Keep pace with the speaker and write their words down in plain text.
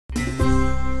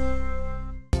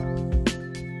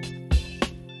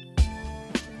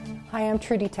Hi, I'm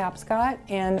Trudy Tapscott,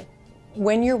 and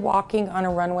when you're walking on a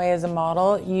runway as a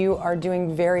model, you are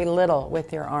doing very little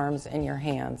with your arms and your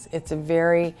hands. It's a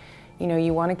very,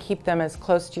 you want to keep them as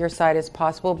close to your side as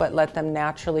possible, but let them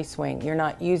naturally swing. You're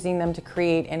not using them to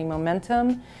create any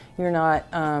momentum. You're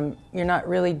not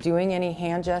really doing any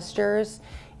hand gestures.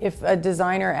 If a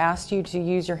designer asked you to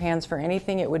use your hands for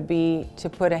anything, it would be to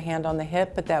put a hand on the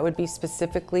hip, but that would be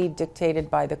specifically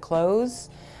dictated by the clothes.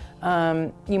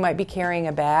 You might be carrying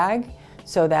a bag,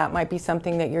 so that might be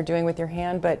something that you're doing with your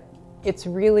hand, but it's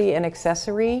really an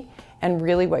accessory, and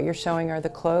really what you're showing are the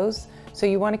clothes. So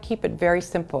you want to keep it very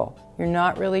simple. You're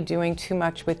not really doing too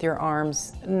much with your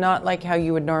arms, not like how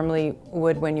you would normally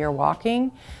when you're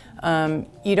walking.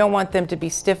 You don't want them to be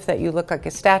stiff that you look like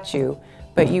a statue,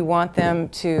 but you want them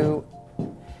to,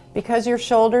 because your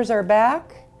shoulders are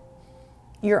back,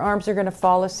 your arms are going to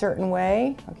fall a certain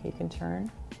way. Okay, you can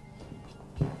turn.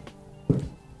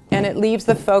 And it leaves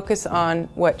the focus on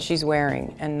what she's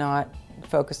wearing and not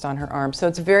focused on her arms. So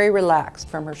it's very relaxed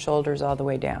from her shoulders all the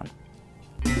way down.